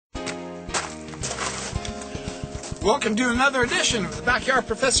Welcome to another edition of the Backyard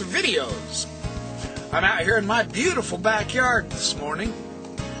Professor videos. I'm out here in my beautiful backyard this morning.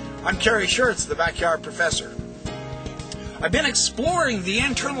 I'm Kerry Schertz, the Backyard Professor. I've been exploring the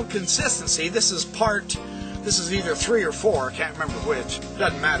internal consistency. This is either 3 or 4, I can't remember which.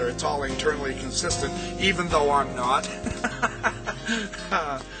 Doesn't matter, it's all internally consistent, even though I'm not.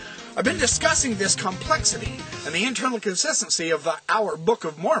 I've been discussing this complexity and the internal consistency of our Book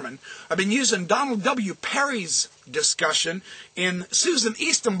of Mormon. I've been using Donald W. Perry's discussion in Susan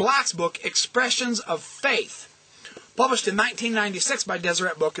Easton Black's book, Expressions of Faith, published in 1996 by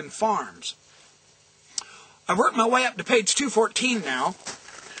Deseret Book and Farms. I've worked my way up to page 214 now.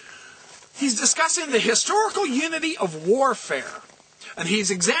 He's discussing the historical unity of warfare, and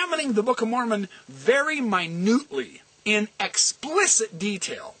he's examining the Book of Mormon very minutely, in explicit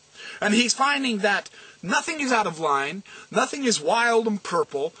detail. And he's finding that nothing is out of line, nothing is wild and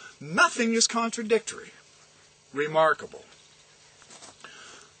purple, nothing is contradictory. Remarkable.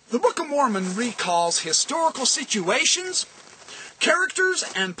 The Book of Mormon recalls historical situations, characters,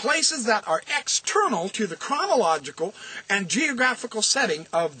 and places that are external to the chronological and geographical setting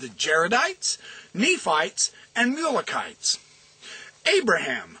of the Jaredites, Nephites, and Mulekites.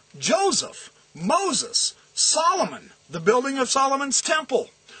 Abraham, Joseph, Moses, Solomon, the building of Solomon's temple,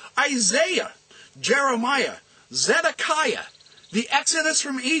 Isaiah, Jeremiah, Zedekiah, the Exodus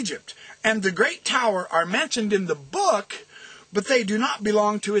from Egypt, and the Great Tower are mentioned in the book, but they do not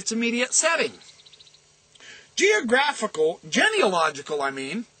belong to its immediate setting. Genealogical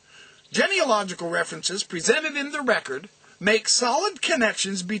references presented in the record make solid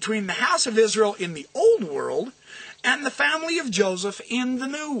connections between the house of Israel in the Old World and the family of Joseph in the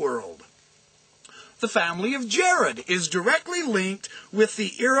New World. The family of Jared is directly linked with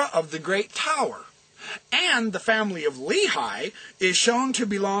the era of the Great Tower, and the family of Lehi is shown to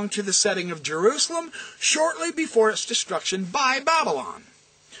belong to the setting of Jerusalem shortly before its destruction by Babylon.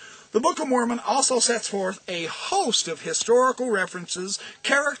 The Book of Mormon also sets forth a host of historical references,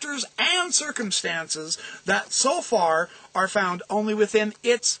 characters, and circumstances that so far are found only within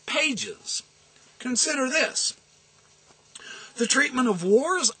its pages. Consider this: the treatment of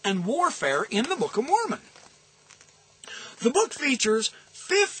wars and warfare in the Book of Mormon. The book features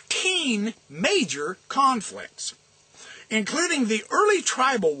 15 major conflicts, including the early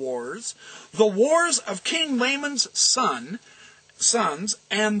tribal wars, the wars of King Laman's sons,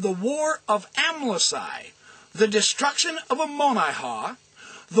 and the War of Amlici, the destruction of Ammonihah,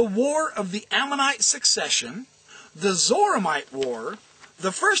 the War of the Ammonite Succession, the Zoramite War,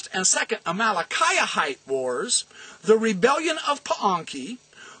 the First and Second Amalekite Wars, the Rebellion of Paanchi,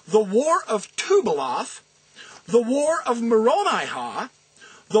 the War of Tubaloth, the War of Moronihah,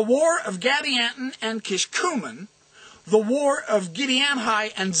 the War of Gadianton and Kishkumen, the War of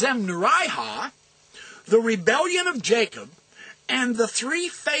Gideonhi and Zemnurihah, the Rebellion of Jacob, and the 3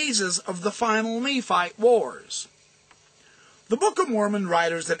 phases of the final Nephite Wars. The Book of Mormon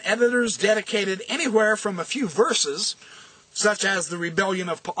writers and editors dedicated anywhere from a few verses, such as the Rebellion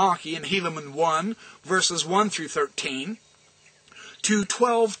of Paanchi in Helaman 1, verses 1 through 13, to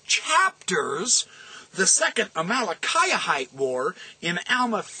 12 chapters, the Second Amalekite War in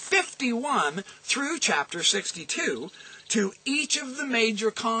Alma 51 through chapter 62, to each of the major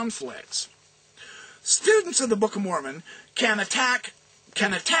conflicts. Students of the Book of Mormon can attach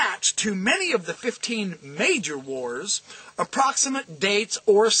to many of the 15 major wars approximate dates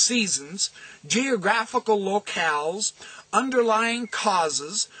or seasons, geographical locales, underlying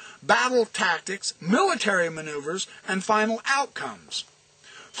causes, battle tactics, military maneuvers, and final outcomes.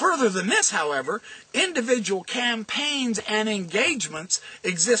 Further than this, however, individual campaigns and engagements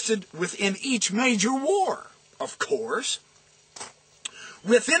existed within each major war, of course.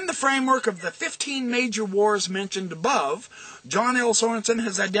 Within the framework of the 15 major wars mentioned above, John L. Sorensen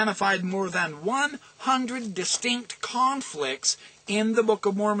has identified more than 100 distinct conflicts in the Book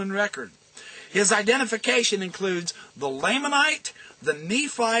of Mormon record. His identification includes the Lamanite, the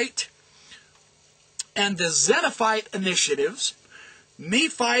Nephite, and the Zenithite initiatives,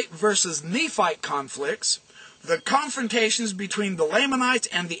 Nephite versus Nephite conflicts, the confrontations between the Lamanites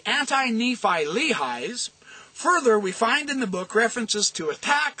and the anti-Nephi Lehis. Further, we find in the book references to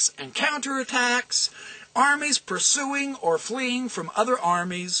attacks and counterattacks, armies pursuing or fleeing from other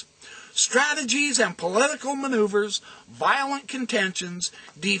armies, strategies and political maneuvers, violent contentions,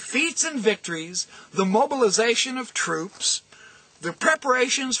 defeats and victories, the mobilization of troops, the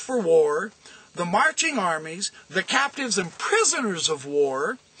preparations for war, the marching armies, the captives and prisoners of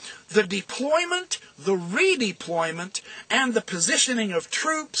war, the deployment, the redeployment, and the positioning of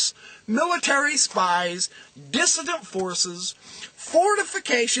troops, military spies, dissident forces,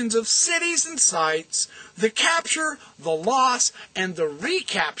 fortifications of cities and sites, the capture, the loss, and the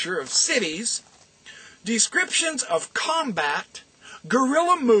recapture of cities, descriptions of combat,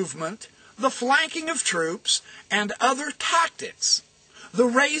 guerrilla movement, the flanking of troops, and other tactics, the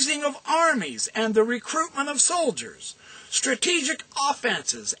raising of armies and the recruitment of soldiers, strategic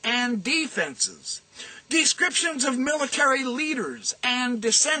offenses and defenses, descriptions of military leaders and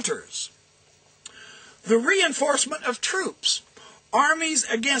dissenters, the reinforcement of troops, armies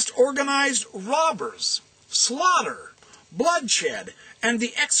against organized robbers, slaughter, bloodshed, and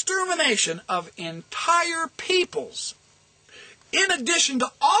the extermination of entire peoples. In addition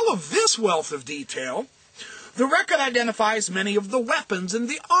to all of this wealth of detail, the record identifies many of the weapons and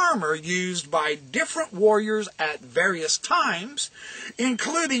the armor used by different warriors at various times,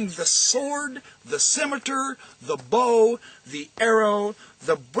 including the sword, the scimitar, the bow, the arrow,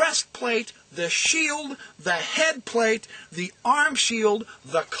 the breastplate, the shield, the headplate, the arm shield,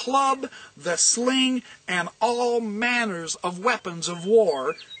 the club, the sling, and all manners of weapons of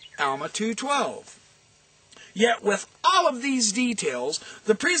war, Alma 2:12. Yet with all of these details,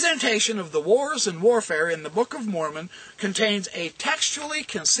 the presentation of the wars and warfare in the Book of Mormon contains a textually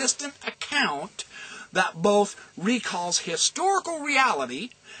consistent account that both recalls historical reality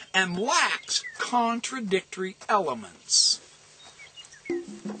and lacks contradictory elements.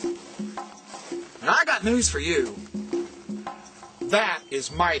 And I got news for you. That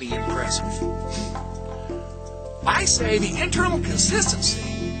is mighty impressive. I say the internal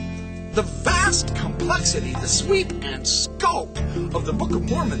consistency, the vast complexity, the sweep and scope of the Book of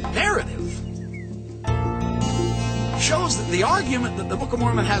Mormon narrative shows that the argument that the Book of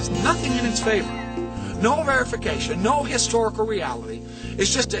Mormon has nothing in its favor, no verification, no historical reality,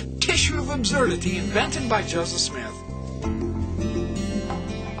 is just a tissue of absurdity invented by Joseph Smith.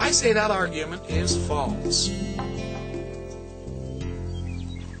 I say that argument is false.